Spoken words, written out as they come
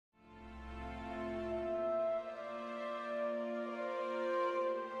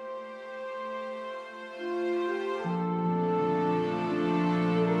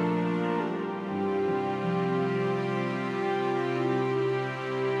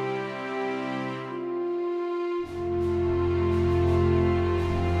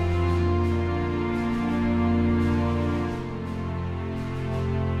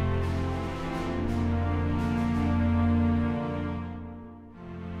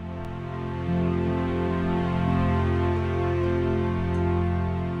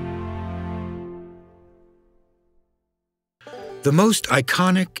The most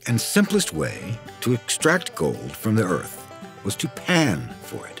iconic and simplest way to extract gold from the earth was to pan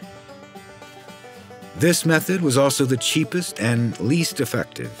for it. This method was also the cheapest and least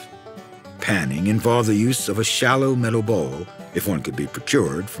effective. Panning involved the use of a shallow metal bowl, if one could be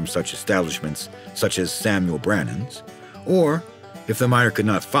procured from such establishments such as Samuel Brannan's, or, if the miner could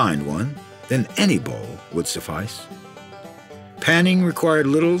not find one, then any bowl would suffice. Panning required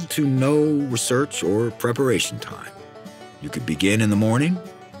little to no research or preparation time. You could begin in the morning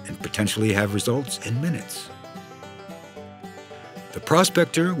and potentially have results in minutes. The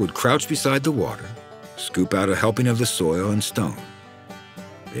prospector would crouch beside the water, scoop out a helping of the soil and stone.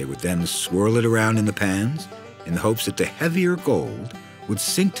 They would then swirl it around in the pans in the hopes that the heavier gold would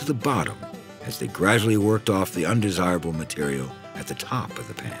sink to the bottom as they gradually worked off the undesirable material at the top of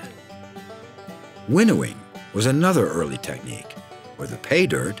the pan. Winnowing was another early technique, where the pay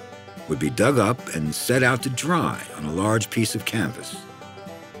dirt would be dug up and set out to dry on a large piece of canvas.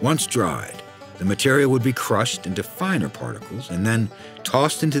 Once dried, the material would be crushed into finer particles and then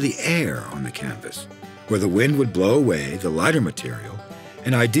tossed into the air on the canvas, where the wind would blow away the lighter material,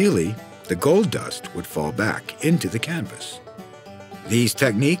 and ideally, the gold dust would fall back into the canvas. These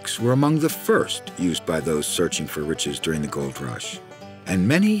techniques were among the first used by those searching for riches during the gold rush, and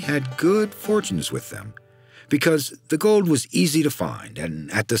many had good fortunes with them, because the gold was easy to find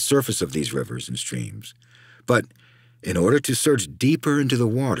and at the surface of these rivers and streams. But in order to search deeper into the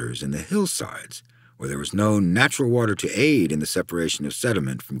waters and the hillsides, where there was no natural water to aid in the separation of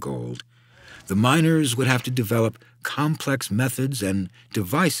sediment from gold, the miners would have to develop complex methods and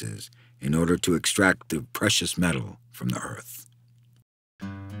devices in order to extract the precious metal from the earth.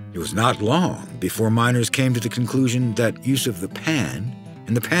 It was not long before miners came to the conclusion that use of the pan,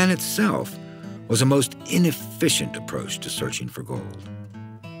 and the pan itself, was a most inefficient approach to searching for gold.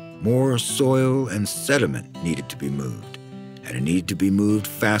 More soil and sediment needed to be moved, and it needed to be moved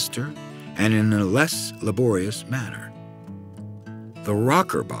faster and in a less laborious manner. The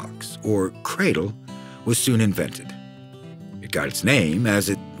rocker box, or cradle, was soon invented. It got its name as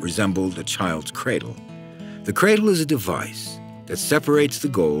it resembled a child's cradle. The cradle is a device that separates the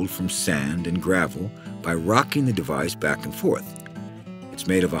gold from sand and gravel by rocking the device back and forth. It's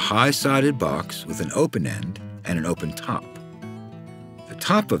made of a high-sided box with an open end and an open top. The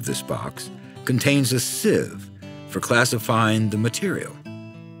top of this box contains a sieve for classifying the material.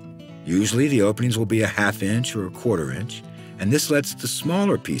 Usually the openings will be a ½ inch or a ¼ inch, and this lets the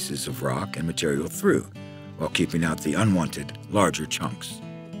smaller pieces of rock and material through, while keeping out the unwanted larger chunks.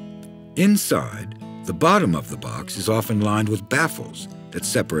 Inside, the bottom of the box is often lined with baffles that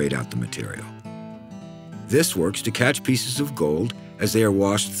separate out the material. This works to catch pieces of gold as they are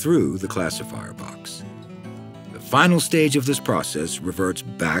washed through the classifier box. The final stage of this process reverts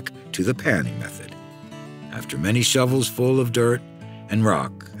back to the panning method. After many shovels full of dirt and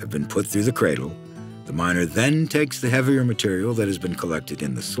rock have been put through the cradle, the miner then takes the heavier material that has been collected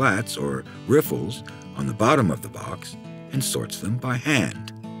in the slats or riffles on the bottom of the box and sorts them by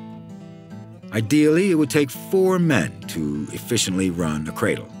hand. Ideally, it would take 4 men to efficiently run a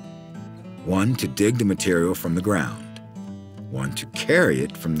cradle. 1 to dig the material from the ground, 1 to carry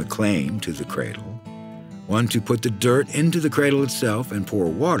it from the claim to the cradle, 1 to put the dirt into the cradle itself and pour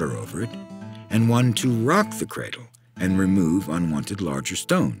water over it, and 1 to rock the cradle and remove unwanted larger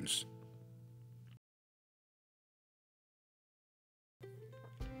stones.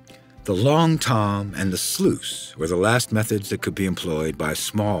 The long tom and the sluice were the last methods that could be employed by a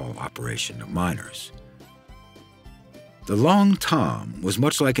small operation of miners. The long tom was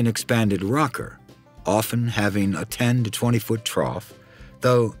much like an expanded rocker, often having a 10 to 20-foot trough,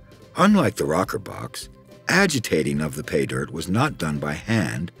 though, unlike the rocker box, agitating of the pay dirt was not done by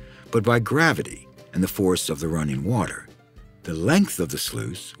hand, but by gravity and the force of the running water. The length of the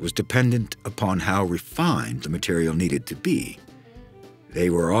sluice was dependent upon how refined the material needed to be. They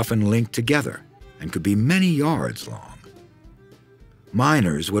were often linked together and could be many yards long.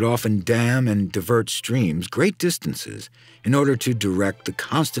 Miners would often dam and divert streams great distances in order to direct the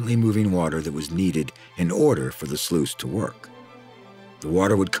constantly moving water that was needed in order for the sluice to work. The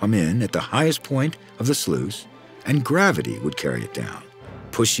water would come in at the highest point of the sluice, and gravity would carry it down,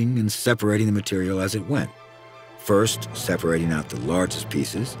 pushing and separating the material as it went, first separating out the largest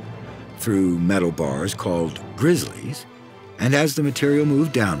pieces through metal bars called grizzlies, and as the material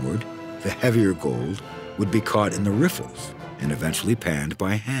moved downward, the heavier gold would be caught in the riffles and eventually panned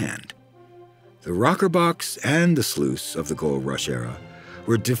by hand. The rocker box and the sluice of the gold rush era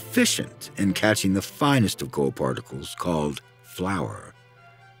were deficient in catching the finest of gold particles called flour.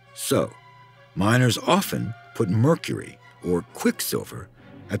 So, miners often put mercury or quicksilver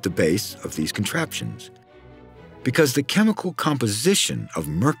at the base of these contraptions. because the chemical composition of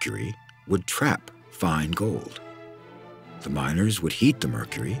mercury would trap fine gold. The miners would heat the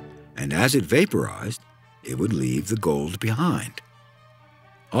mercury, and as it vaporized, it would leave the gold behind.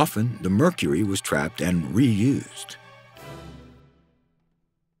 Often, the mercury was trapped and reused.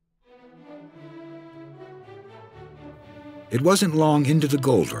 It wasn't long into the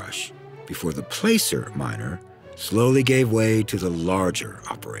gold rush before the placer miner slowly gave way to the larger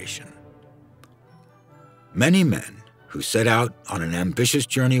operation. Many men who set out on an ambitious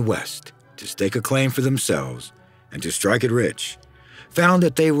journey west to stake a claim for themselves and to strike it rich found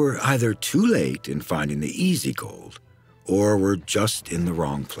that they were either too late in finding the easy gold or were just in the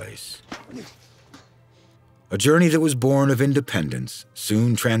wrong place. A journey that was born of independence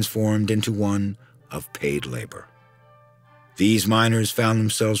soon transformed into one of paid labor. These miners found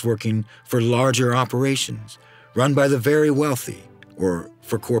themselves working for larger operations run by the very wealthy or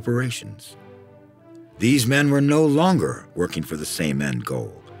for corporations. These men were no longer working for the same end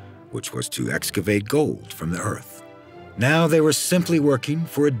goal, which was to excavate gold from the earth. Now they were simply working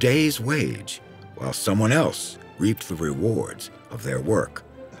for a day's wage, while someone else reaped the rewards of their work,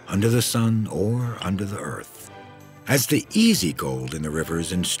 under the sun or under the earth. As the easy gold in the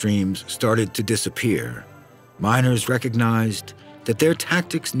rivers and streams started to disappear, miners recognized that their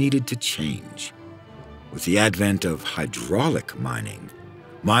tactics needed to change. With the advent of hydraulic mining,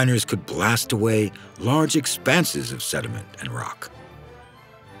 miners could blast away large expanses of sediment and rock.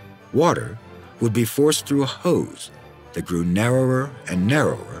 Water would be forced through a hose that grew narrower and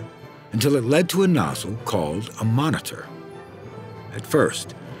narrower until it led to a nozzle called a monitor. At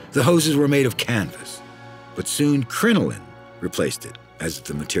first, the hoses were made of canvas, but soon crinoline replaced it as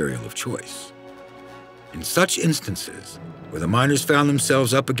the material of choice. In such instances, where the miners found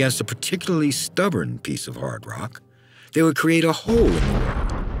themselves up against a particularly stubborn piece of hard rock, they would create a hole in the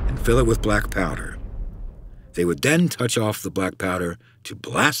wall and fill it with black powder. They would then touch off the black powder to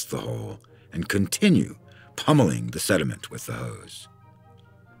blast the hole and continue pummeling the sediment with the hose.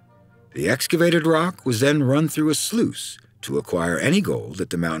 The excavated rock was then run through a sluice to acquire any gold that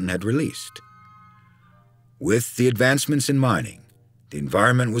the mountain had released. With the advancements in mining, the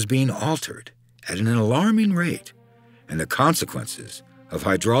environment was being altered at an alarming rate, and the consequences of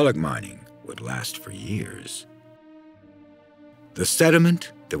hydraulic mining would last for years. The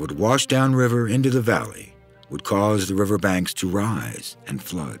sediment that would wash downriver into the valley would cause the riverbanks to rise and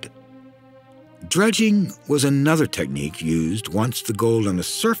flood. Dredging was another technique used once the gold on the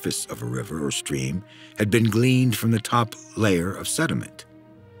surface of a river or stream had been gleaned from the top layer of sediment.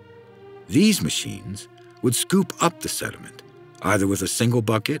 These machines would scoop up the sediment, either with a single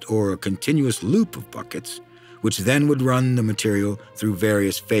bucket or a continuous loop of buckets, which then would run the material through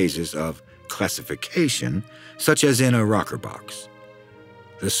various phases of classification, such as in a rocker box.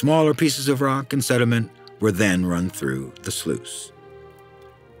 The smaller pieces of rock and sediment were then run through the sluice.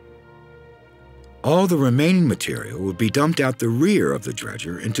 All the remaining material would be dumped out the rear of the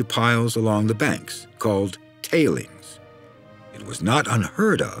dredger into piles along the banks, called tailings. It was not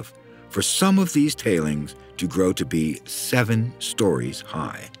unheard of for some of these tailings to grow to be 7 stories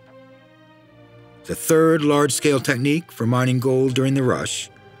high. The third large-scale technique for mining gold during the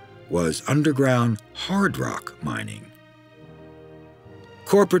rush was underground hard rock mining.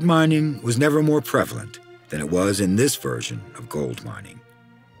 Corporate mining was never more prevalent than it was in this version of gold mining.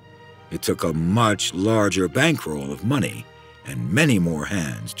 It took a much larger bankroll of money and many more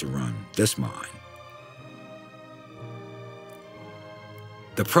hands to run this mine.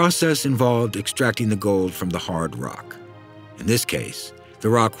 The process involved extracting the gold from the hard rock. In this case, the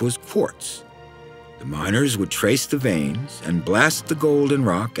rock was quartz. The miners would trace the veins and blast the gold and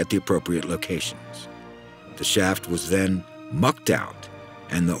rock at the appropriate locations. The shaft was then mucked out,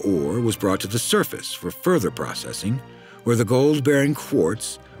 and the ore was brought to the surface for further processing, where the gold-bearing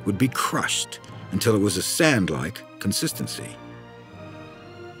quartz would be crushed until it was a sand-like consistency.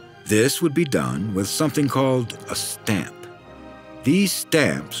 This would be done with something called a stamp. These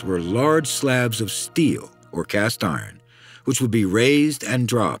stamps were large slabs of steel or cast iron, which would be raised and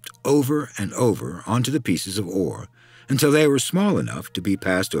dropped over and over onto the pieces of ore until they were small enough to be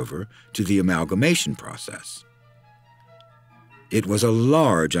passed over to the amalgamation process. It was a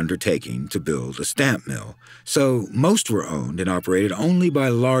large undertaking to build a stamp mill, so most were owned and operated only by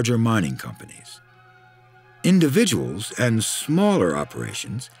larger mining companies. Individuals and smaller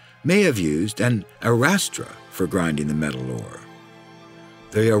operations may have used an arrastra for grinding the metal ore.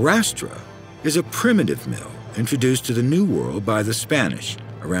 The arrastra is a primitive mill introduced to the New World by the Spanish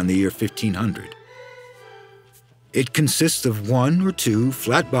around the year 1500. It consists of 1 or 2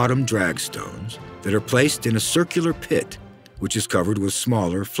 flat-bottomed drag stones that are placed in a circular pit which is covered with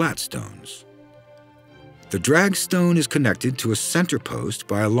smaller flat stones. The dragstone is connected to a center post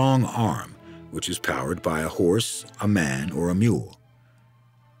by a long arm, which is powered by a horse, a man, or a mule.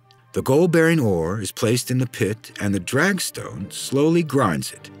 The gold-bearing ore is placed in the pit, and the dragstone slowly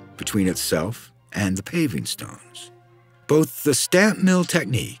grinds it between itself and the paving stones. Both the stamp mill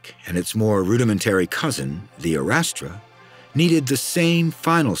technique and its more rudimentary cousin, the arastra, needed the same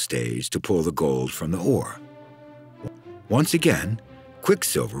final stage to pull the gold from the ore. Once again,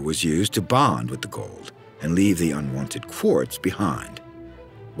 quicksilver was used to bond with the gold and leave the unwanted quartz behind.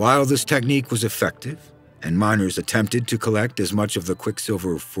 While this technique was effective, and miners attempted to collect as much of the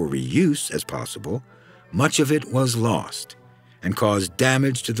quicksilver for reuse as possible, much of it was lost and caused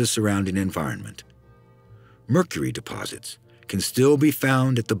damage to the surrounding environment. Mercury deposits can still be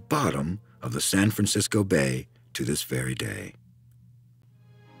found at the bottom of the San Francisco Bay to this very day.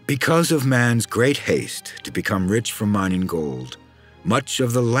 Because of man's great haste to become rich from mining gold, much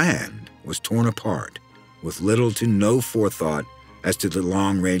of the land was torn apart with little to no forethought as to the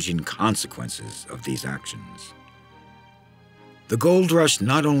long-ranging consequences of these actions. The gold rush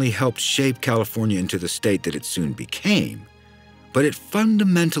not only helped shape California into the state that it soon became, but it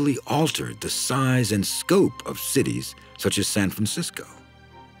fundamentally altered the size and scope of cities such as San Francisco.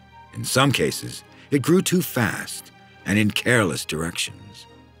 In some cases, it grew too fast and in careless directions.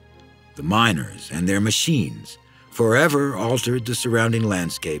 The miners and their machines forever altered the surrounding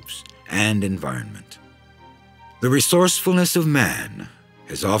landscapes and environment. The resourcefulness of man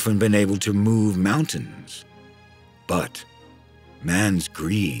has often been able to move mountains, but man's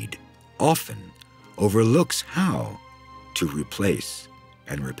greed often overlooks how to replace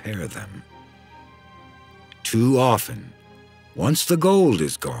and repair them. Too often, once the gold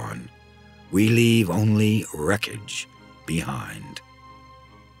is gone, we leave only wreckage behind.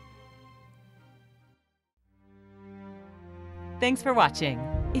 Thanks for watching.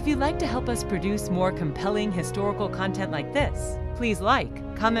 If you'd like to help us produce more compelling historical content like this, please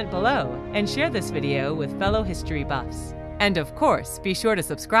like, comment below, and share this video with fellow history buffs. And of course, be sure to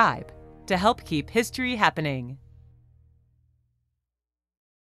subscribe to help keep history happening.